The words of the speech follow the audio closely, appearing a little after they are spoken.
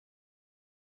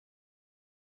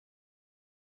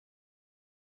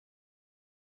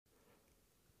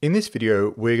In this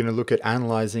video, we're going to look at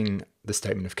analysing the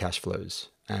statement of cash flows.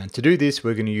 And to do this,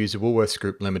 we're going to use the Woolworths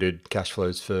Group Limited cash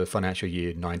flows for financial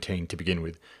year 19 to begin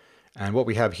with. And what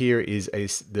we have here is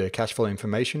the cash flow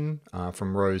information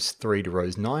from rows 3 to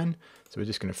rows 9. So we're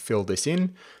just going to fill this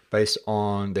in based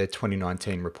on their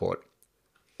 2019 report.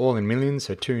 All in millions,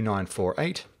 so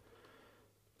 2948.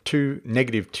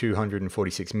 Negative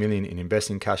 246 million in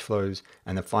investing cash flows,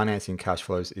 and the financing cash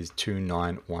flows is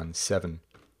 2917.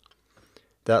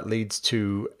 That leads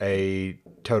to a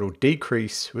total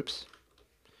decrease,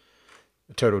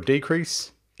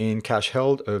 in cash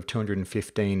held of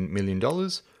 $215 million.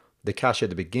 The cash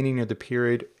at the beginning of the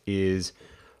period is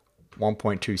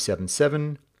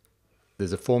 1.277.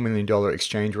 There's a $4 million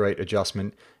exchange rate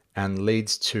adjustment and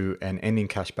leads to an ending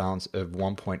cash balance of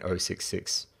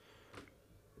 $1.066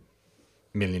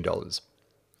 million.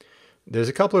 There's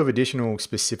a couple of additional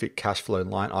specific cash flow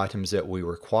line items that we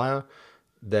require.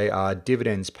 They are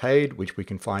dividends paid, which we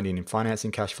can find in financing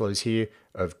cash flows here,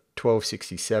 of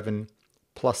 1267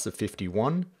 plus the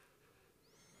 51.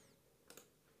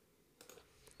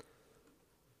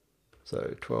 So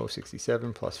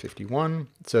 1267 plus 51.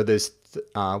 So there's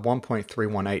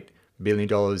 $1.318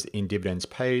 billion in dividends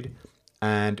paid,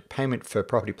 and payment for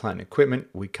property, plant, and equipment,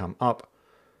 we come up.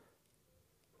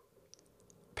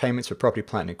 Payments for property,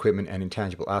 plant, and equipment and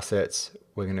intangible assets,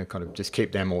 we're going to kind of just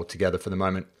keep them all together for the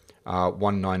moment.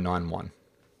 1991.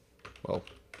 Well,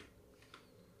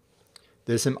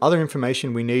 there's some other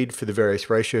information we need for the various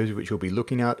ratios which we'll be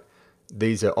looking at.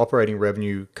 These are operating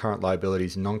revenue, current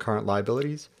liabilities, and non-current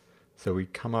liabilities. So we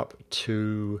come up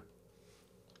to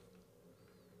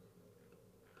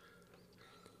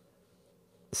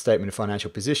the statement of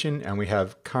financial position, and we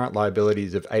have current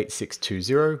liabilities of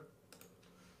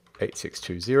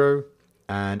 8620,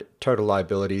 and total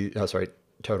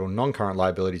non-current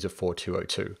liabilities of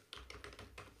 4202.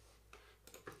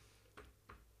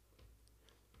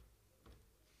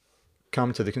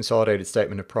 Come to the consolidated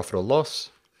statement of profit or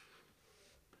loss,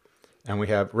 and we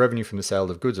have revenue from the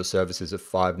sale of goods or services of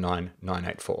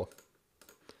 59984.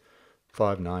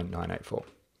 59984.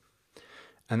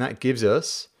 And that gives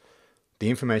us the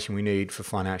information we need for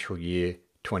financial year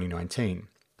 2019.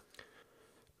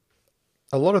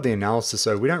 A lot of the analysis,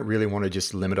 though, we don't really want to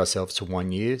just limit ourselves to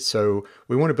 1 year, so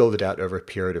we want to build it out over a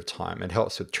period of time. It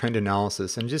helps with trend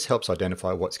analysis and just helps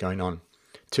identify what's going on.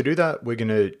 To do that, we're going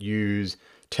to use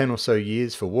 10 or so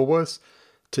years for Woolworths.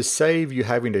 To save you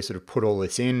having to sort of put all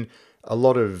this in, a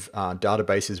lot of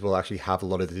databases will actually have a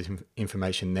lot of this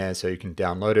information there, so you can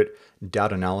download it.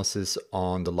 Data analysis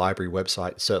on the library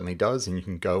website certainly does, and you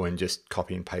can go and just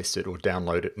copy and paste it or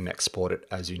download it and export it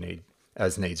as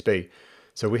needs be.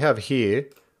 So we have here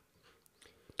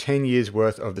 10 years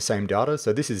worth of the same data.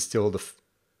 So this is still the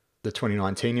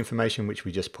 2019 information which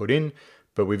we just put in,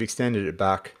 but we've extended it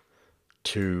back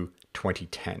to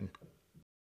 2010.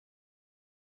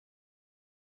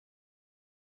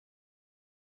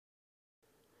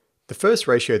 The first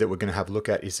ratio that we're going to have a look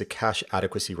at is the cash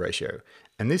adequacy ratio.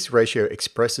 And this ratio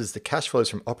expresses the cash flows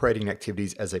from operating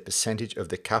activities as a percentage of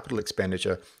the capital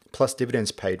expenditure plus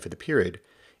dividends paid for the period.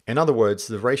 In other words,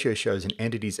 the ratio shows an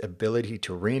entity's ability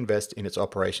to reinvest in its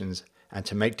operations and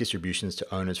to make distributions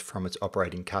to owners from its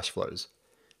operating cash flows.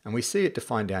 And we see it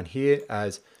defined down here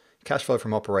as cash flow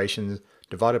from operations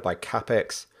divided by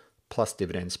CapEx plus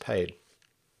dividends paid.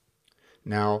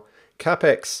 Now,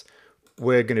 CapEx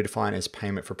we're going to define as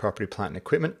payment for property, plant, and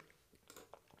equipment.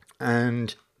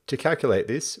 And to calculate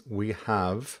this, we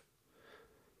have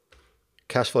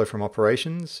cash flow from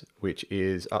operations, which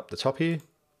is up the top here,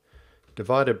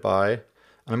 divided by, and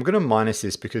I'm going to minus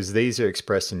this because these are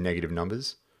expressed in negative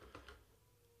numbers,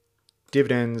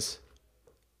 dividends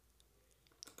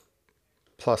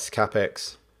plus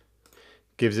CapEx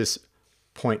gives us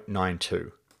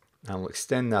 0.92. And we'll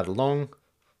extend that along,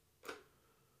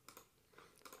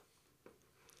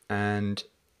 and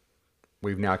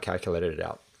we've now calculated it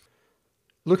out.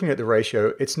 Looking at the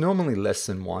ratio, it's normally less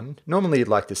than 1. Normally you'd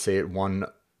like to see it 1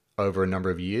 over a number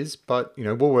of years, but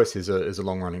Woolworths is a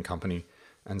long-running company,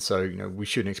 and so we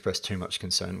shouldn't express too much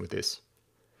concern with this.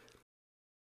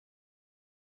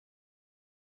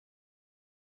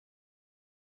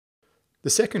 The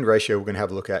second ratio we're going to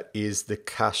have a look at is the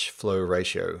cash flow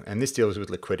ratio, and this deals with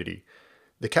liquidity.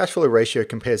 The cash flow ratio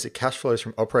compares the cash flows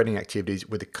from operating activities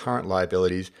with the current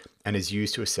liabilities and is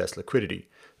used to assess liquidity.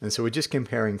 And so we're just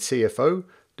comparing CFO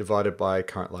divided by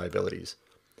current liabilities.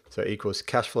 So it equals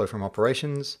cash flow from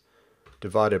operations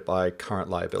divided by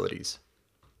current liabilities.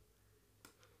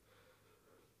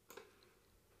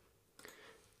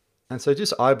 And so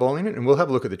just eyeballing it, and we'll have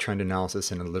a look at the trend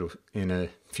analysis in a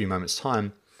few moments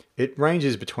time. It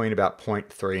ranges between about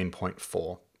 0.3 and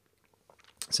 0.4.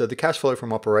 So the cash flow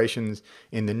from operations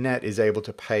in the net is able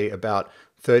to pay about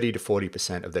 30 to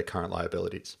 40% of their current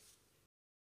liabilities.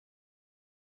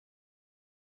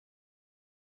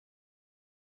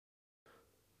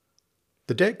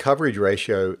 The debt coverage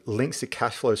ratio links the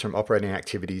cash flows from operating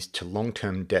activities to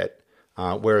long-term debt,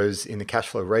 whereas in the cash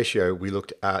flow ratio, we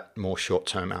looked at more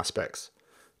short-term aspects.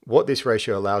 What this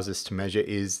ratio allows us to measure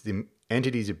is the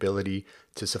entity's ability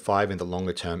to survive in the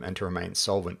longer term and to remain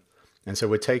solvent. And so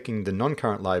we're taking the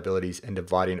non-current liabilities and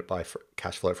dividing it by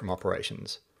cash flow from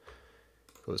operations.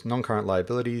 So it's non-current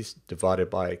liabilities divided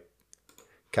by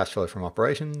cash flow from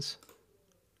operations.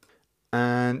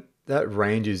 And that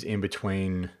ranges in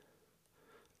between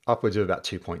upwards of about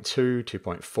 2.2,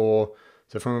 2.4,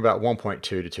 so from about 1.2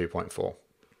 to 2.4.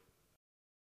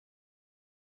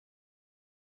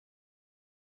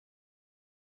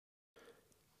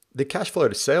 The cash flow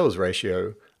to sales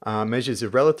ratio measures the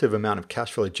relative amount of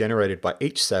cash flow generated by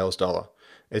each sales dollar.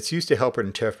 It's used to help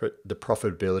interpret the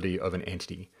profitability of an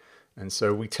entity. And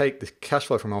so we take the cash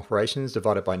flow from operations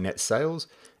divided by net sales,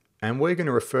 and we're going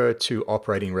to refer to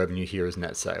operating revenue here as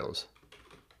net sales.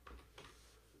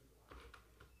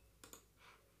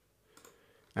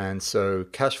 And so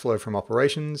cash flow from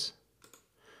operations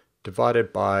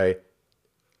divided by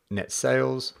net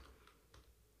sales.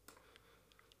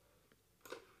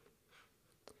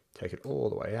 Take it all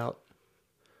the way out.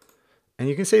 And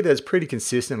you can see that it's pretty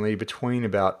consistently between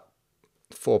about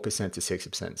 4% to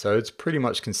 6%. So it's pretty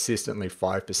much consistently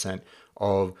 5%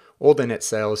 of all their net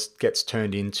sales gets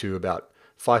turned into about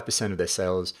 5% of their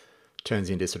sales turns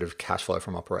into sort of cash flow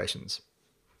from operations.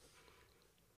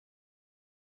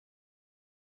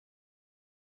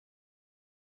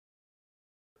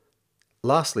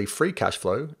 Lastly, free cash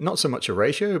flow, not so much a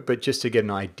ratio, but just to get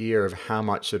an idea of how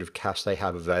much sort of cash they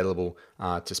have available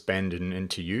to spend and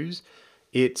to use.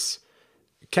 It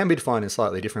can be defined in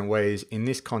slightly different ways. In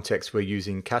this context, we're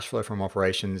using cash flow from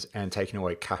operations and taking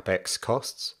away CapEx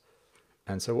costs.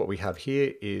 And so what we have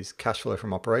here is cash flow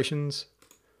from operations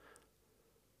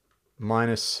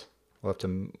minus, we'll have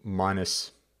to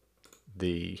minus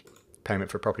the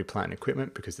payment for property, plant, and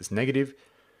equipment because it's negative.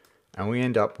 And we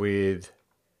end up with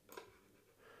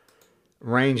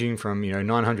ranging from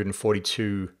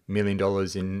 $942 million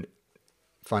in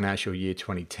financial year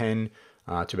 2010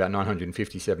 to about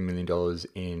 $957 million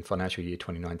in financial year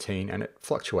 2019, and it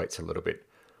fluctuates a little bit.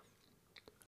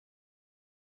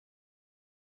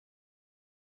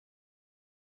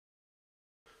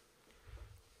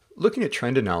 Looking at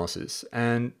trend analysis,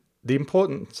 and the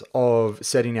importance of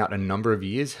setting out a number of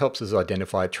years helps us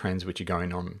identify trends which are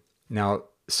going on. Now,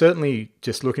 certainly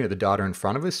just looking at the data in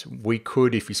front of us, we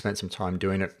could, if we spent some time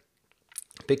doing it,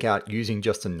 pick out using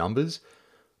just the numbers,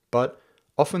 but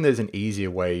often there's an easier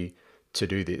way to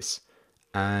do this.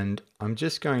 And I'm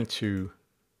just going to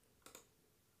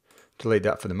delete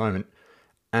that for the moment.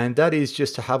 And that is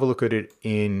just to have a look at it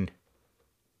in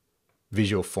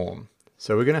visual form.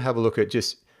 So we're going to have a look at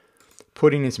just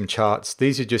putting in some charts.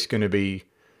 These are just going to be,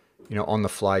 on the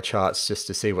fly charts just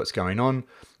to see what's going on.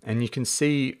 And you can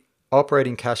see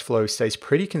operating cash flow stays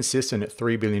pretty consistent at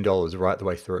 $3 billion right the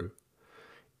way through.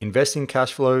 Investing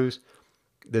cash flows,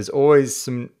 there's always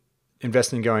some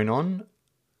investing going on,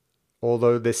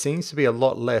 although there seems to be a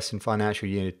lot less in financial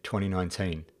year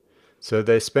 2019. So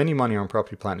they're spending money on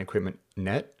property, plant, and equipment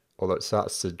net, although it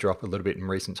starts to drop a little bit in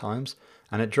recent times,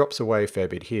 and it drops away a fair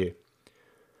bit here.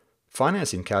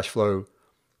 Financing cash flow,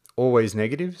 always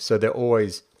negative, so they're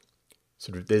always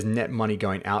there's net money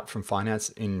going out from finance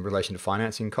in relation to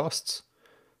financing costs.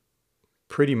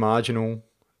 Pretty marginal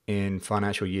in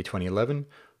financial year 2011,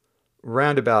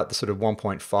 round about the sort of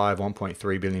 $1.5,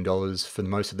 $1.3 billion for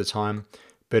most of the time,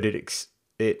 but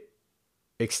it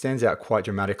extends out quite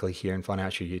dramatically here in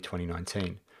financial year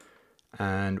 2019.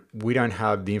 And we don't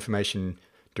have the information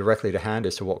directly to hand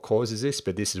as to what causes this,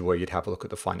 but this is where you'd have a look at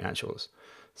the financials.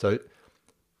 So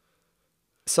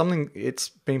it's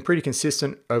been pretty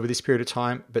consistent over this period of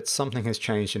time, but something has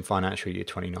changed in financial year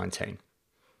 2019.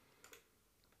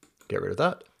 Get rid of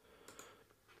that.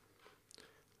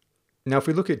 Now, if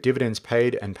we look at dividends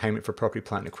paid and payment for property,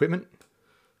 plant, and equipment,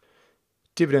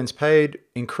 dividends paid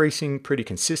increasing pretty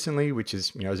consistently, which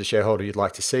is, as a shareholder, you'd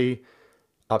like to see,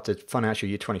 up to financial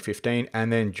year 2015,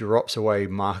 and then drops away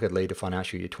markedly to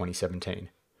financial year 2017.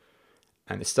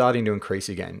 And it's starting to increase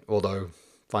again, although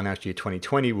financial year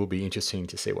 2020 will be interesting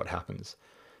to see what happens.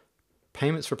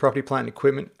 Payments for property, plant, and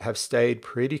equipment have stayed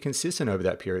pretty consistent over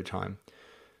that period of time.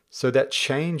 So that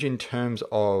change in terms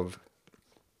of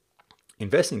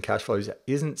investing cash flows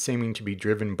isn't seeming to be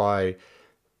driven by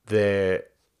their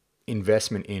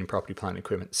investment in property, plant, and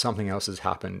equipment. Something else has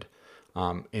happened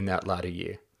in that latter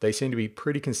year. they seem to be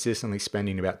pretty consistently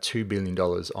spending about $2 billion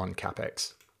on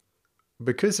CapEx.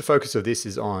 Because the focus of this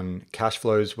is on cash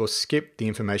flows, we'll skip the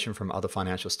information from other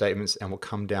financial statements and we'll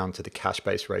come down to the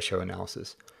cash-based ratio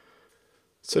analysis.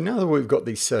 So now that we've got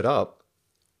these set up,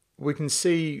 we can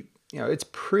see, it's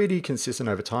pretty consistent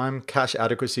over time. Cash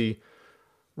adequacy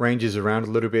ranges around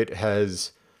a little bit,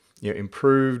 has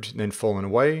improved, then fallen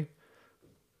away.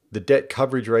 The debt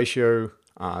coverage ratio,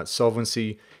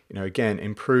 solvency, again,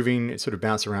 improving. It sort of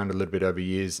bounced around a little bit over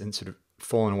years and sort of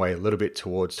fallen away a little bit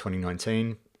towards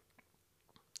 2019.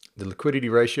 The liquidity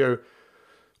ratio,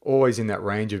 always in that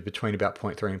range of between about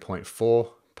 0.3 and 0.4,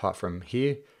 apart from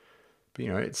here. But,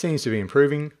 it seems to be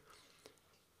improving.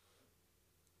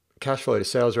 Cash flow to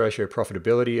sales ratio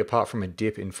profitability, apart from a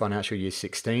dip in financial year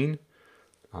 16,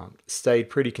 stayed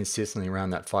pretty consistently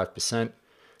around that 5%.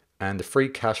 And the free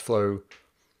cash flow,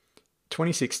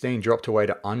 2016 dropped away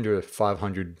to under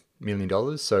 $500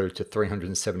 million, so to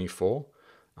 374,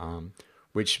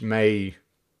 which may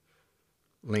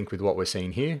link with what we're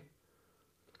seeing here.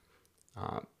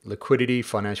 Liquidity,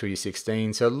 financial year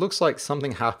 16. So it looks like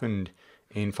something happened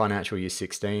in financial year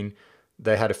 16.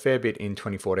 They had a fair bit in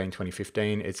 2014,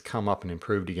 2015. It's come up and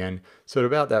improved again. So at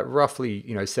about that roughly,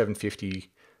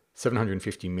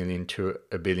 $750 million to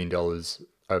 $1 billion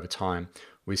over time,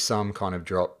 with some kind of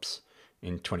drops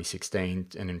in 2016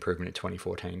 and improvement in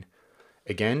 2014.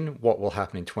 Again, what will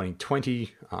happen in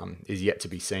 2020 is yet to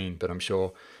be seen, but I'm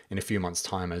sure in a few months'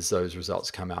 time, as those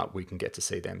results come out, we can get to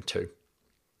see them too.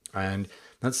 And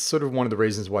that's sort of one of the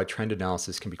reasons why trend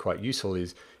analysis can be quite useful,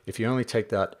 is if you only take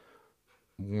that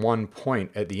one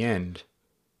point at the end,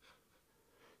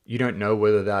 you don't know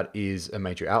whether that is a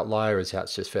major outlier, or is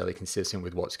that's just fairly consistent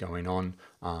with what's going on.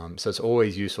 So it's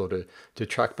always useful to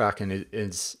track back and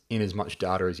in as much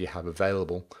data as you have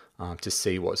available to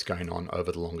see what's going on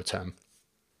over the longer term.